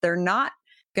They're not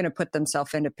going to put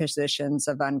themselves into positions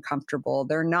of uncomfortable.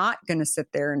 They're not going to sit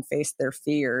there and face their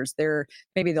fears.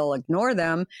 Maybe they'll ignore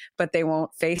them, but they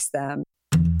won't face them.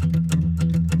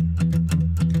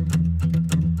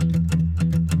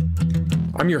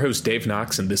 I'm your host, Dave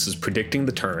Knox, and this is Predicting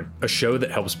the Turn, a show that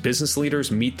helps business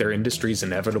leaders meet their industry's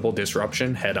inevitable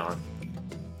disruption head on.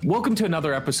 Welcome to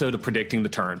another episode of Predicting the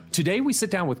Turn. Today, we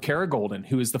sit down with Kara Goldin,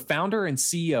 who is the founder and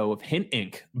CEO of Hint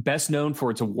Inc., best known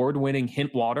for its award-winning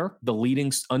Hint Water, the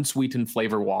leading unsweetened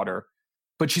flavor water.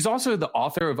 But she's also the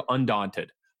author of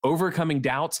Undaunted, Overcoming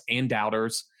Doubts and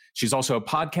Doubters. She's also a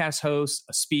podcast host,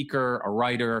 a speaker, a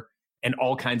writer, and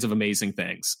all kinds of amazing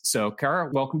things. So,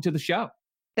 Kara, welcome to the show.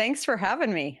 Thanks for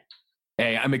having me.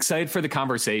 Hey, I'm excited for the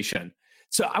conversation.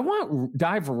 So I want to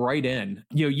dive right in.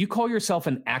 You call yourself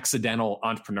an accidental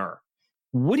entrepreneur.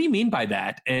 What do you mean by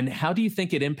that? And how do you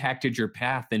think it impacted your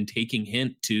path in taking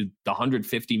Hint to the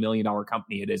 $150 million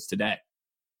company it is today?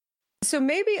 So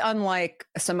maybe unlike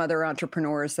some other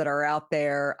entrepreneurs that are out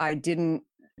there, I didn't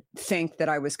think that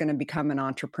I was going to become an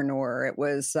entrepreneur. It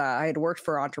was, I had worked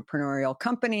for entrepreneurial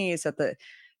companies at the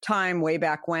time, way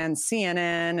back when,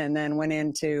 CNN, and then went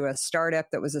into a startup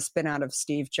that was a spin out of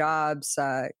Steve Jobs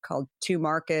called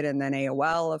 2Market, and then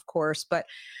AOL, of course. But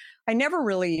I never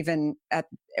really even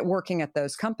working at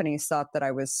those companies thought that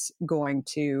I was going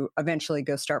to eventually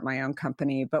go start my own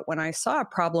company. But when I saw a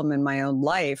problem in my own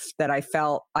life that I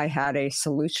felt I had a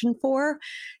solution for,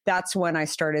 that's when I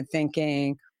started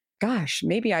thinking, gosh,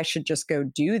 maybe I should just go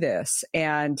do this.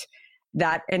 And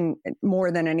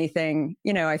more than anything,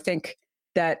 I think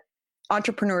that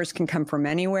entrepreneurs can come from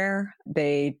anywhere.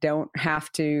 They don't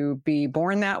have to be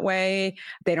born that way.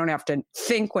 They don't have to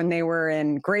think when they were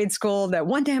in grade school that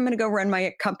one day I'm going to go run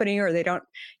my company, or they don't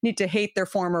need to hate their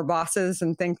former bosses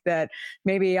and think that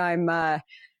maybe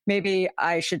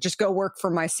I should just go work for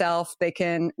myself. They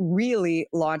can really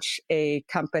launch a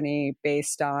company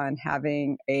based on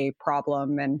having a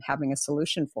problem and having a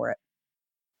solution for it.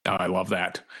 Oh, I love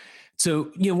that.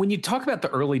 So, when you talk about the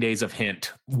early days of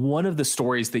Hint, one of the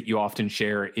stories that you often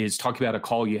share is talking about a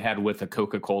call you had with a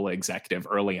Coca-Cola executive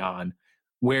early on,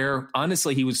 where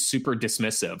honestly, he was super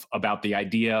dismissive about the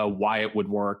idea, why it would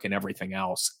work, and everything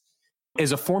else.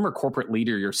 As a former corporate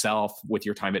leader yourself with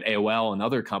your time at AOL and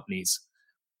other companies,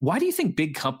 why do you think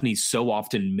big companies so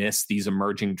often miss these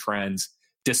emerging trends,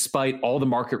 despite all the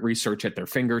market research at their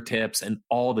fingertips and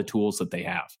all the tools that they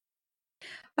have?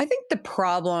 I think the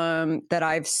problem that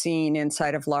I've seen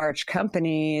inside of large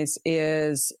companies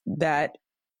is that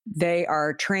they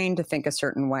are trained to think a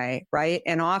certain way, right?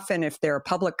 And often if they're a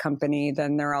public company,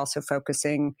 then they're also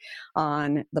focusing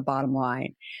on the bottom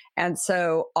line. And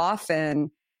so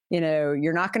often,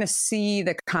 you're not going to see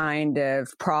the kind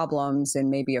of problems in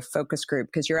maybe a focus group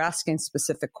because you're asking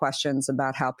specific questions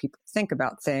about how people think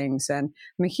about things. And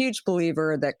I'm a huge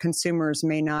believer that consumers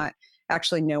may not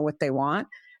actually know what they want,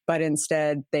 but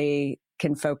instead they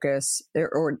can focus,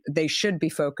 or they should be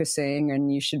focusing,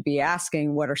 and you should be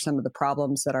asking, what are some of the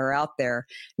problems that are out there?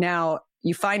 Now,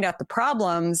 you find out the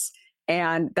problems,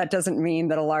 and that doesn't mean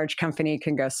that a large company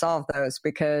can go solve those,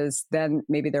 because then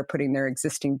maybe they're putting their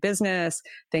existing business,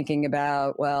 thinking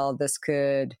about, well, this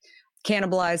could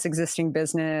cannibalize existing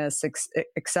business,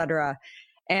 et cetera.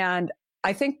 And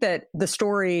I think that the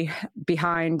story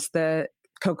behind the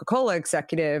Coca-Cola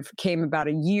executive came about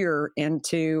a year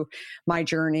into my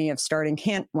journey of starting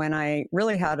Hint, when I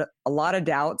really had a lot of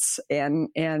doubts in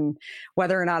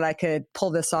whether or not I could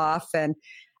pull this off. And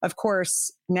of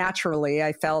course, naturally,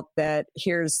 I felt that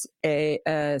here's a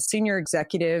senior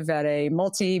executive at a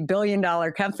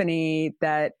multi-billion-dollar company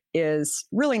that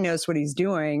really knows what he's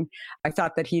doing. I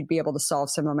thought that he'd be able to solve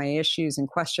some of my issues and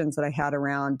questions that I had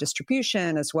around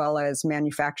distribution, as well as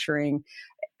manufacturing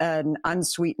an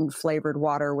unsweetened flavored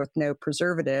water with no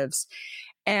preservatives.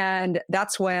 And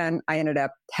that's when I ended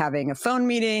up having a phone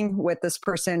meeting with this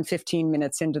person 15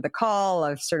 minutes into the call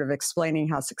of sort of explaining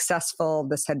how successful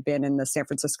this had been in the San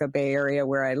Francisco Bay Area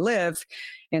where I live,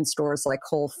 in stores like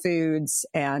Whole Foods,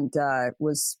 and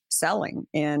was selling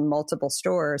in multiple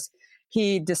stores.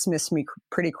 He dismissed me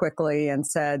pretty quickly and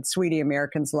said, "Sweetie,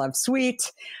 Americans love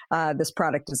sweet. This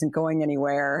product isn't going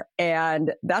anywhere."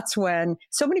 And that's when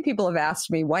so many people have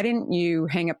asked me, why didn't you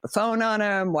hang up the phone on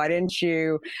him? Why didn't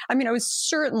you? I mean, I was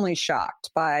certainly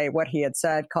shocked by what he had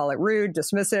said, call it rude,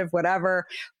 dismissive, whatever.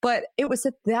 But it was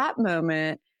at that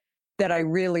moment that I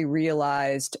really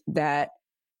realized that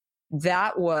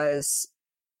was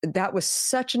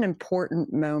such an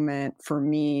important moment for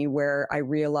me, where I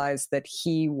realized that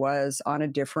he was on a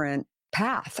different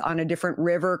path, on a different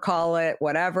river, call it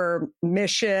whatever,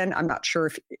 mission. I'm not sure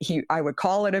if I would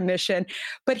call it a mission,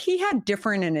 but he had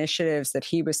different initiatives that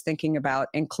he was thinking about,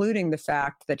 including the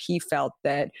fact that he felt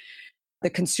that the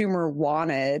consumer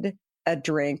wanted a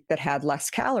drink that had less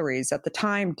calories. At the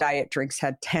time, diet drinks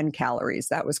had 10 calories.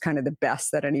 That was kind of the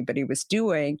best that anybody was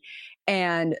doing.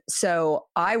 And so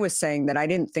I was saying that I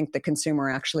didn't think the consumer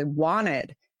actually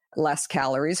wanted less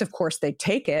calories. Of course, they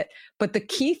take it. But the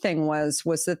key thing was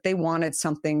that they wanted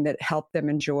something that helped them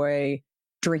enjoy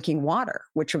drinking water,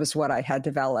 which was what I had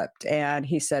developed. And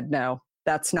he said, no,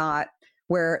 that's not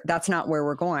where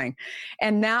we're going.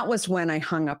 And that was when I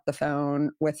hung up the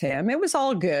phone with him. It was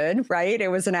all good, right? It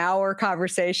was an hour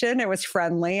conversation. It was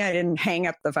friendly. I didn't hang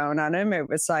up the phone on him. It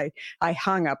was I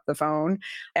hung up the phone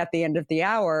at the end of the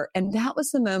hour. And that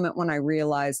was the moment when I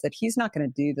realized that he's not going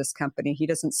to do this company. He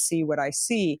doesn't see what I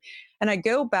see. And I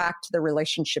go back to the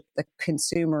relationship with the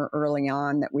consumer early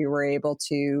on that we were able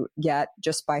to get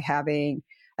just by having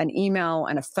an email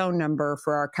and a phone number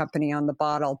for our company on the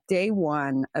bottle. Day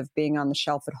one of being on the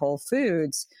shelf at Whole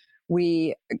Foods,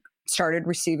 we started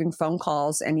receiving phone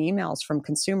calls and emails from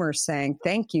consumers saying,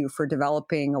 thank you for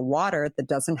developing a water that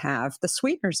doesn't have the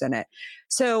sweeteners in it.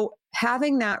 So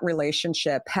having that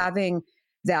relationship, having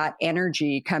that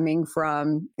energy coming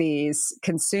from these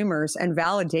consumers and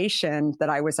validation that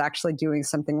I was actually doing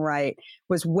something right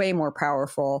was way more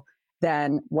powerful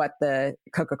than what the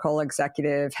Coca-Cola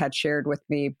executive had shared with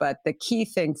me. But the key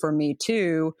thing for me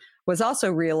too was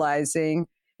also realizing,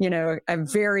 a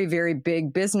very, very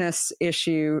big business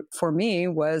issue for me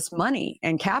was money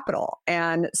and capital.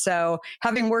 And so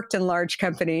having worked in large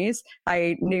companies,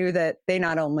 I knew that they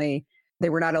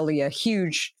were not only a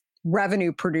huge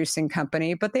revenue producing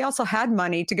company, but they also had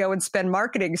money to go and spend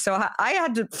marketing. So I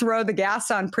had to throw the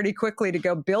gas on pretty quickly to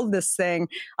go build this thing.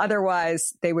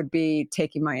 Otherwise, they would be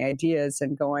taking my ideas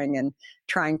and going and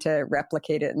trying to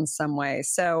replicate it in some way.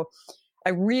 So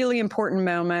a really important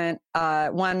moment,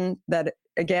 one that,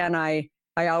 again, I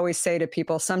always say to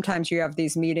people, sometimes you have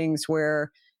these meetings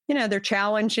where, they're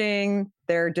challenging,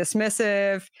 they're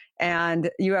dismissive,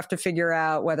 and you have to figure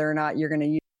out whether or not you're going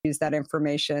to use that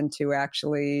information to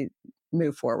actually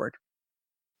move forward.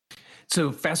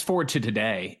 So fast forward to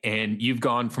today, and you've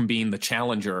gone from being the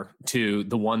challenger to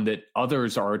the one that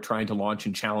others are trying to launch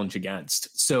and challenge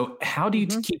against. So how do you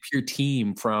keep your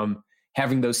team from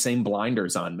having those same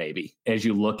blinders on, maybe, as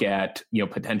you look at,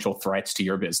 potential threats to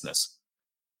your business?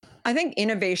 I think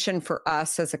innovation for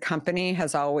us as a company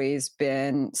has always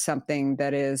been something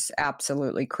that is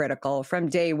absolutely critical. From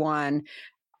day one,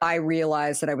 I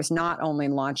realized that I was not only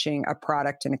launching a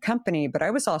product in a company, but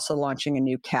I was also launching a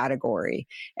new category.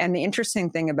 And the interesting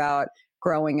thing about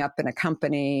growing up in a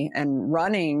company and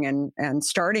running and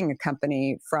starting a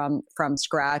company from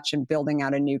scratch and building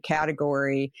out a new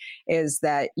category is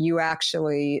that you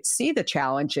actually see the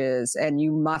challenges, and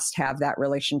you must have that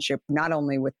relationship not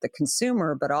only with the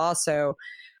consumer, but also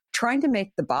trying to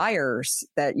make the buyers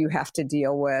that you have to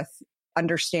deal with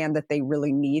understand that they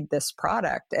really need this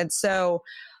product. And so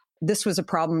this was a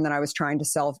problem that I was trying to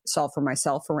solve for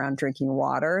myself around drinking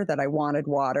water, that I wanted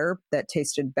water that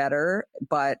tasted better,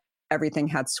 but everything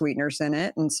had sweeteners in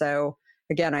it. And so,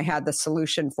 again, I had the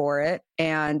solution for it.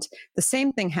 And the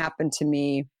same thing happened to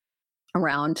me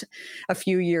around a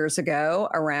few years ago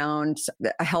around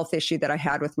a health issue that I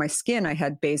had with my skin. I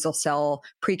had basal cell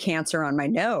precancer on my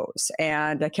nose,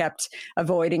 and I kept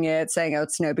avoiding it, saying, oh,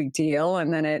 it's no big deal.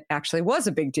 And then it actually was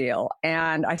a big deal.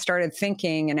 And I started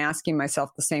thinking and asking myself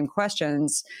the same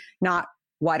questions, not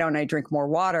why don't I drink more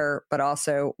water, but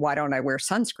also why don't I wear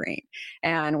sunscreen?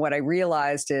 And what I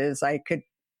realized is I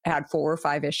had 4 or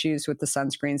 5 issues with the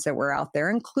sunscreens that were out there,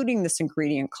 including this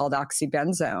ingredient called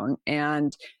oxybenzone.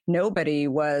 And nobody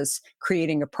was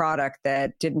creating a product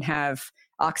that didn't have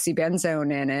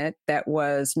oxybenzone in it that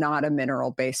was not a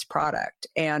mineral-based product.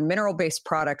 And mineral-based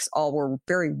products all were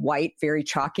very white, very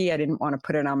chalky. I didn't want to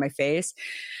put it on my face.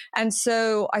 And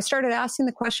so I started asking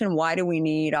the question, why do we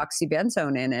need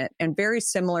oxybenzone in it? And very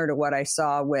similar to what I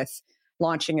saw with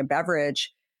launching a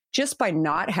beverage, just by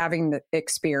not having the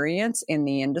experience in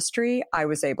the industry, I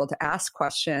was able to ask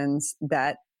questions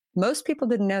that most people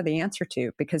didn't know the answer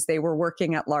to, because they were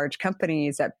working at large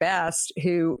companies at best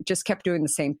who just kept doing the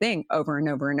same thing over and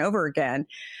over and over again.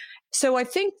 So I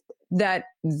think that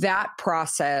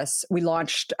process, we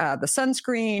launched the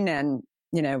sunscreen and,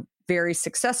 very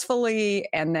successfully,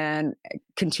 and then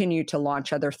continued to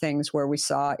launch other things where we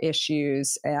saw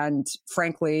issues. And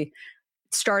frankly,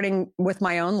 starting with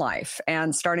my own life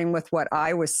and starting with what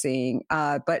I was seeing.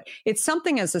 But it's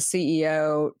something as a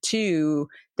CEO too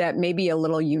that may be a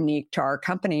little unique to our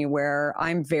company, where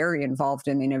I'm very involved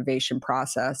in the innovation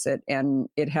process, and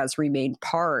it has remained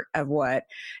part of what,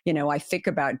 I think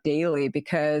about daily,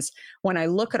 because when I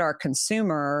look at our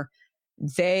consumer,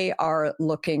 they are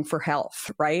looking for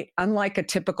health, right? Unlike a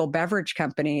typical beverage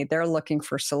company, they're looking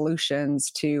for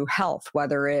solutions to health,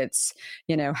 whether it's,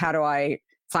 how do I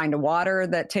find a water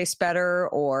that tastes better,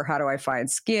 or how do I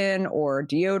find skin or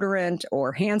deodorant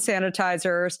or hand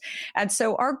sanitizers? And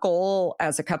so our goal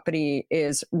as a company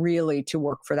is really to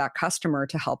work for that customer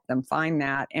to help them find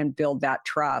that and build that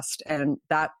trust. And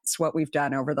that's what we've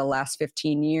done over the last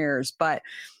 15 years. But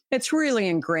it's really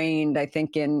ingrained, I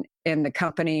think, in the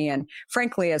company. And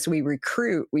frankly, as we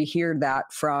recruit, we hear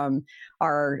that from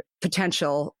our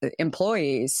potential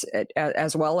employees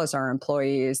as well as our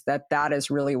employees, that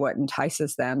is really what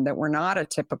entices them, that we're not a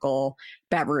typical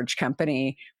beverage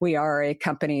company. We are a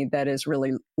company that is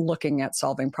really looking at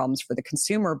solving problems for the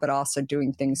consumer, but also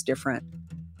doing things different.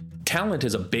 Talent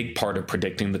is a big part of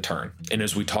Predicting the Turn. And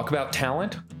as we talk about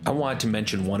talent, I wanted to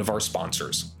mention one of our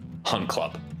sponsors, Hunt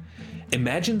Club.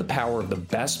 Imagine the power of the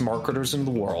best marketers in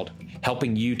the world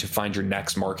helping you to find your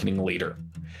next marketing leader.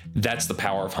 That's the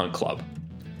power of Hunt Club.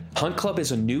 Hunt Club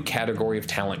is a new category of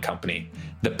talent company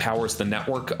that powers the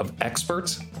network of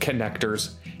experts,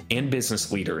 connectors, and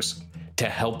business leaders to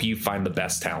help you find the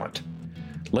best talent.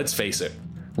 Let's face it,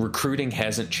 recruiting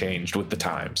hasn't changed with the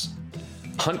times.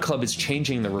 Hunt Club is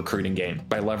changing the recruiting game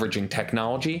by leveraging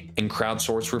technology and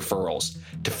crowdsource referrals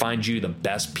to find you the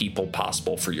best people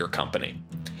possible for your company.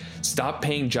 Stop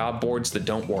paying job boards that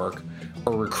don't work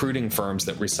or recruiting firms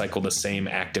that recycle the same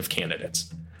active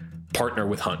candidates. Partner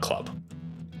with Hunt Club.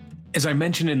 As I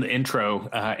mentioned in the intro,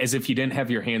 as if you didn't have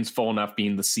your hands full enough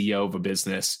being the CEO of a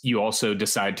business, you also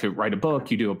decide to write a book,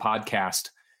 you do a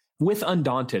podcast. With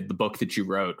Undaunted, the book that you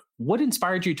wrote, what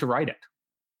inspired you to write it?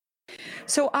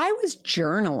 So I was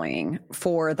journaling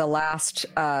for the last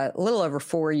little over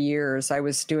 4 years. I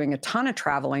was doing a ton of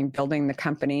traveling, building the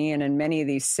company. And in many of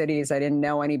these cities, I didn't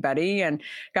know anybody and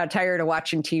got tired of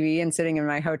watching TV and sitting in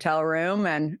my hotel room,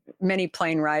 and many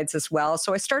plane rides as well.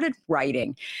 So I started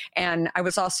writing. And I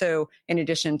was also, in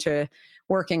addition to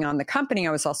working on the company,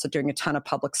 I was also doing a ton of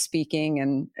public speaking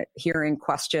and hearing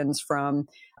questions from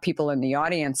people in the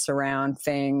audience around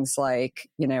things like,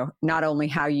 not only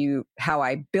how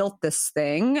I built this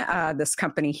thing, this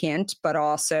company Hint, but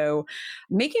also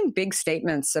making big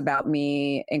statements about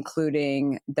me,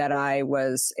 including that I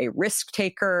was a risk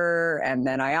taker and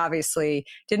that I obviously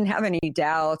didn't have any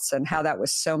doubts, and how that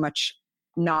was so much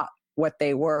not what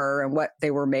they were and what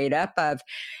they were made up of.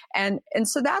 And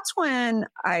so that's when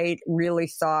I really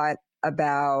thought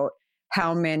about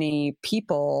how many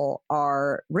people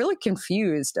are really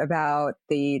confused about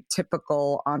the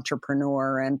typical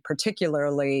entrepreneur, and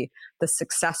particularly the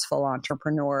successful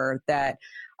entrepreneur. That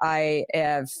I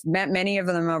have met many of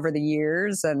them over the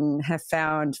years and have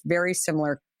found very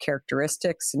similar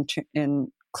characteristics,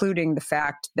 including the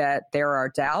fact that there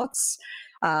are doubts.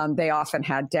 They often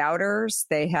had doubters.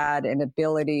 They had an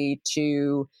ability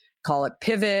to call it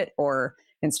pivot, or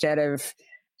instead of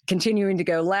continuing to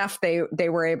go left, they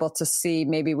were able to see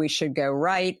maybe we should go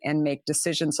right and make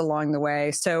decisions along the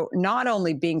way. So not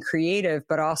only being creative,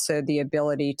 but also the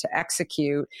ability to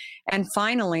execute. And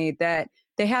finally, that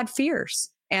they had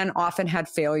fears and often had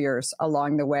failures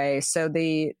along the way. So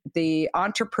the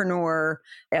entrepreneur,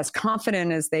 as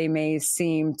confident as they may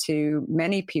seem to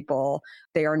many people,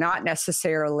 they are not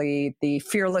necessarily the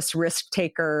fearless risk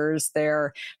takers.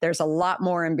 There's a lot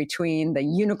more in between the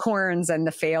unicorns and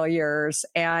the failures.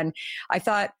 And I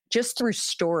thought, just through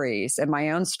stories and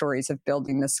my own stories of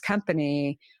building this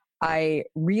company, I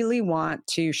really want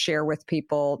to share with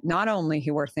people, not only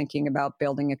who are thinking about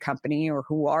building a company or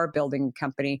who are building a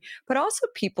company, but also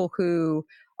people who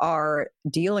are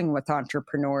dealing with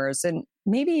entrepreneurs and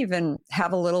maybe even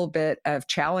have a little bit of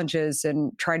challenges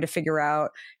in trying to figure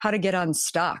out how to get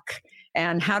unstuck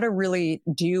and how to really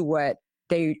do what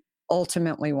they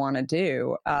ultimately want to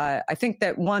do. I think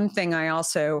that one thing I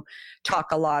also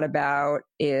talk a lot about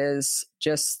is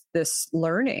just this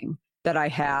learning that I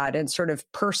had and sort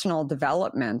of personal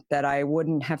development that I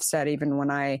wouldn't have said even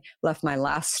when I left my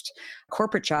last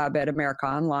corporate job at America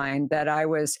Online, that I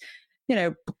was,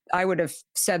 I would have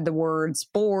said the words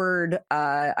bored,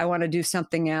 I want to do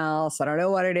something else, I don't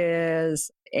know what it is.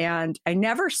 And I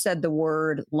never said the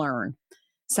word learn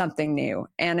something new.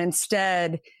 And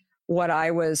instead, what I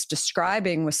was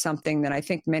describing was something that I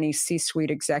think many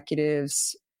C-suite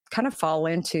executives kind of fall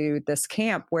into this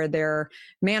camp where they're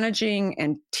managing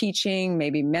and teaching,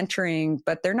 maybe mentoring,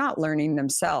 but they're not learning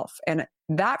themselves. And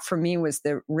that for me was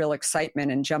the real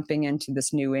excitement in jumping into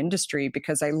this new industry,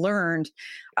 because I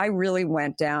really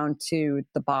went down to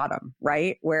the bottom,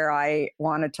 right? Where I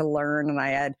wanted to learn and I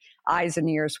had eyes and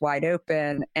ears wide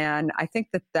open. And I think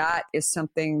that is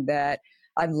something that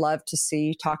I'd love to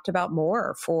see talked about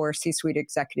more for C-suite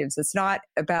executives. It's not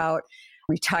about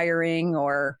retiring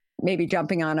or maybe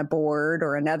jumping on a board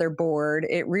or another board.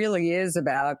 It really is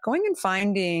about going and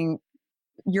finding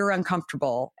you're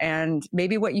uncomfortable and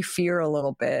maybe what you fear a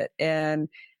little bit, and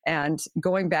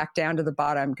going back down to the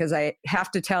bottom. Because I have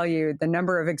to tell you, the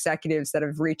number of executives that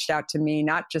have reached out to me,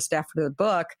 not just after the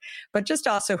book, but just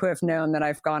also who have known that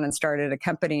I've gone and started a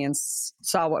company and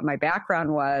saw what my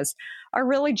background was, are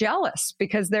really jealous,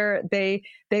 because they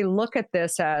look at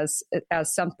this as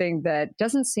something that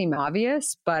doesn't seem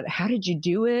obvious. But how did you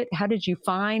do it? How did you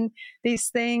find these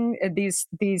things,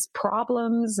 these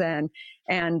problems, and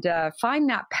find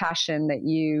that passion that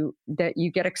you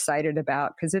get excited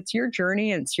about, because it's your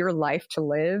journey and it's your life to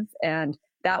live. And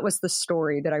that was the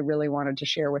story that I really wanted to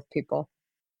share with people.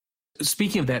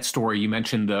 Speaking of that story, you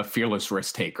mentioned the fearless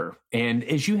risk taker. And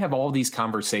as you have all these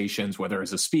conversations, whether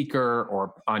as a speaker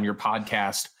or on your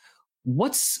podcast,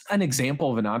 what's an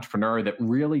example of an entrepreneur that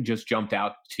really just jumped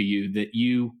out to you that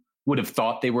you would have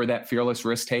thought they were that fearless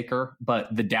risk taker, but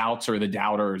the doubts or the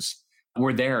doubters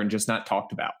were there and just not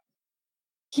talked about?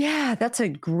 Yeah, that's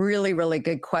a really, really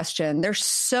good question. There's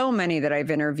so many that I've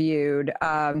interviewed.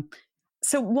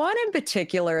 So one in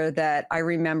particular that I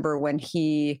remember when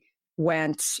he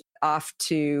went off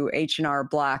to H&R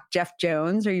Block, Jeff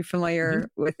Jones. Are you familiar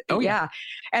with? Oh, yeah.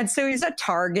 And so he's at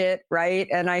Target, right?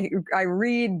 And I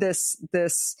read this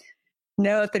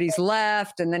note that he's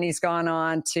left, and then he's gone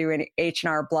on to an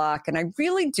H&R Block. And I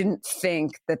really didn't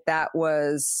think that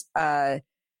was,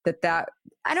 that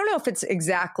I don't know if it's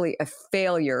exactly a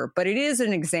failure, but it is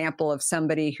an example of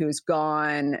somebody who's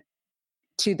gone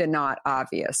to the not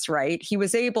obvious, right? He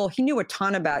knew a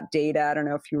ton about data. I don't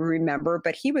know if you remember,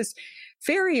 but he was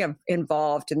very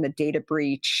involved in the data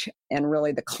breach and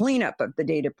really the cleanup of the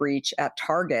data breach at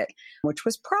Target, which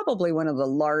was probably one of the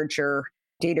larger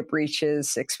data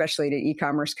breaches, especially to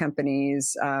e-commerce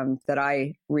companies, that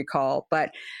I recall. But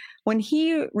when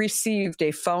he received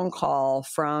a phone call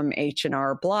from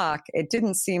H&R Block, it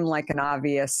didn't seem like an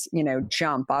obvious,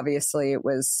 jump. Obviously, it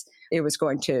was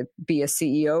going to be a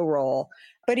CEO role,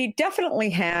 but he definitely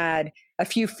had a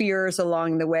few fears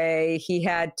along the way. He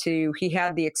had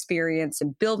the experience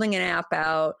in building an app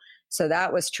out, so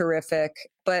that was terrific.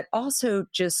 But also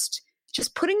just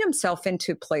putting himself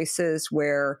into places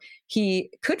where he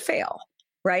could fail,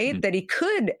 right? Mm-hmm. That he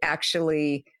could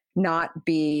actually not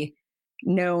be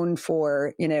known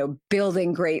for,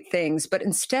 building great things, but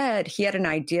instead he had an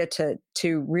idea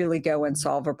to really go and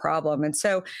solve a problem. And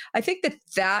so I think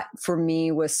that for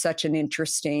me was such an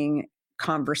interesting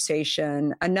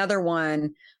conversation. Another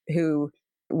one who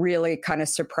really kind of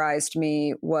surprised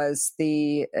me was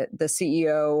the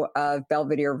CEO of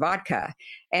Belvedere Vodka.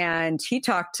 And he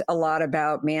talked a lot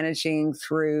about managing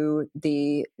through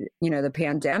the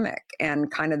pandemic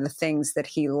and kind of the things that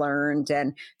he learned,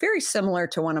 and very similar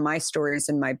to one of my stories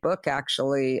in my book,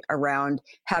 actually, around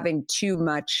having too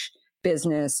much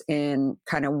business in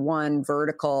kind of one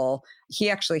vertical. He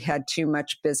actually had too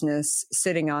much business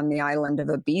sitting on the island of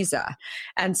Ibiza.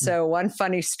 And so one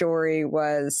funny story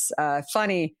was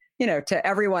funny, to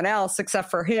everyone else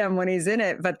except for him when he's in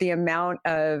it, but the amount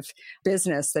of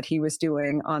business that he was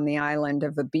doing on the island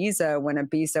of Ibiza when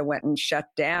Ibiza went and shut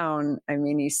down. I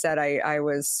mean, he said, I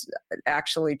was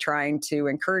actually trying to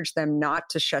encourage them not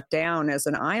to shut down as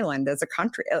an island, as a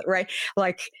country, right?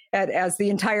 Like as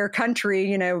the entire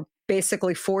country,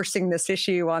 basically forcing this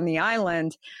issue on the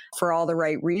island for all the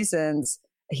right reasons.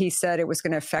 He said it was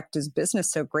going to affect his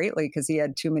business so greatly because he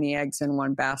had too many eggs in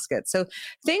one basket. So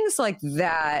things like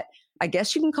that, I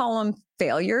guess you can call them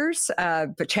failures,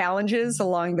 but challenges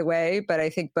along the way. But I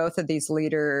think both of these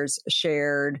leaders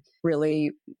shared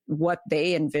really what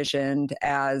they envisioned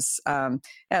as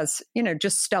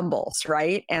just stumbles,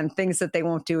 right? And things that they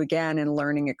won't do again, and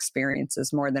learning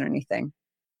experiences more than anything.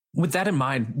 With that in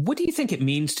mind, what do you think it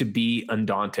means to be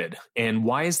undaunted? And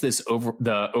why is this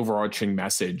the overarching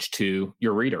message to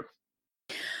your reader?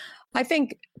 I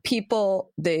think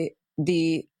people,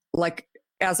 like,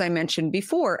 as I mentioned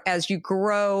before, as you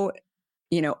grow,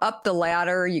 up the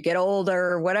ladder, you get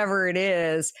older, whatever it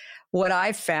is, what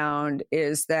I've found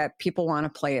is that people want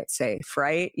to play it safe,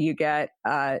 right? You get,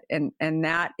 and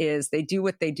that is, they do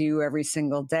what they do every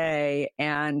single day,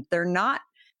 and they're not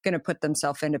going to put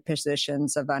themselves into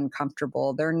positions of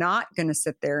uncomfortable. They're not going to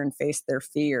sit there and face their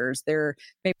fears.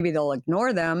 Maybe they'll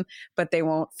ignore them, but they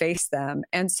won't face them.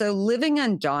 And so living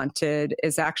undaunted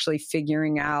is actually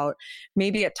figuring out,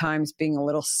 maybe at times being a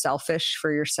little selfish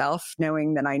for yourself,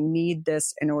 knowing that I need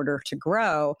this in order to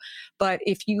grow. But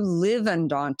if you live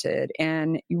undaunted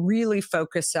and you really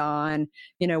focus on,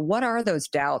 what are those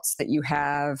doubts that you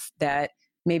have that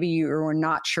maybe you're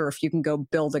not sure if you can go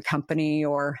build a company,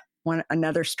 or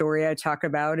another story I talk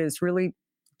about is really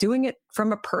doing it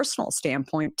from a personal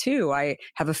standpoint too. I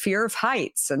have a fear of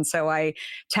heights. And so I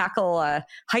tackle a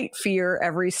height fear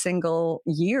every single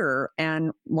year.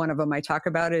 And one of them I talk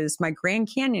about is my Grand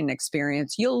Canyon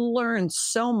experience. You'll learn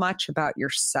so much about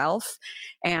yourself,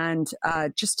 and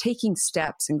just taking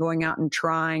steps and going out and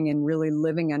trying and really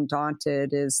living undaunted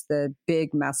is the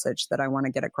big message that I want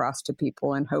to get across to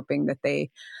people, and hoping that they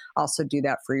also do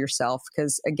that for yourself.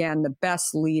 Because again, the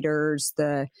best leaders,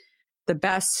 the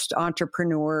best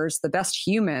entrepreneurs, the best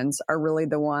humans are really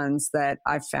the ones that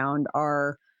I've found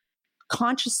are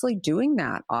consciously doing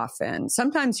that often.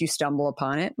 Sometimes you stumble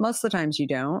upon it. Most of the times you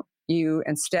don't. You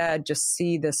instead just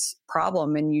see this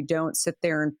problem and you don't sit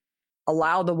there and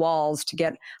allow the walls to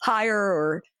get higher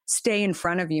or stay in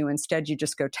front of you. Instead, you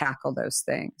just go tackle those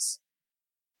things.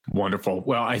 Wonderful.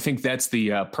 Well, I think that's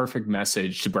the perfect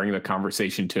message to bring the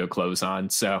conversation to a close on.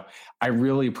 So I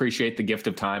really appreciate the gift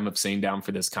of time of sitting down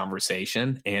for this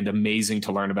conversation, and amazing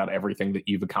to learn about everything that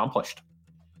you've accomplished.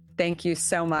 Thank you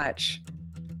so much.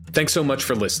 Thanks so much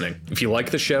for listening. If you like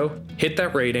the show, hit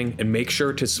that rating and make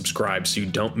sure to subscribe so you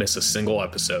don't miss a single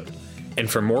episode. And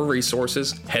for more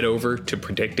resources, head over to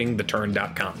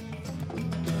predictingtheturn.com.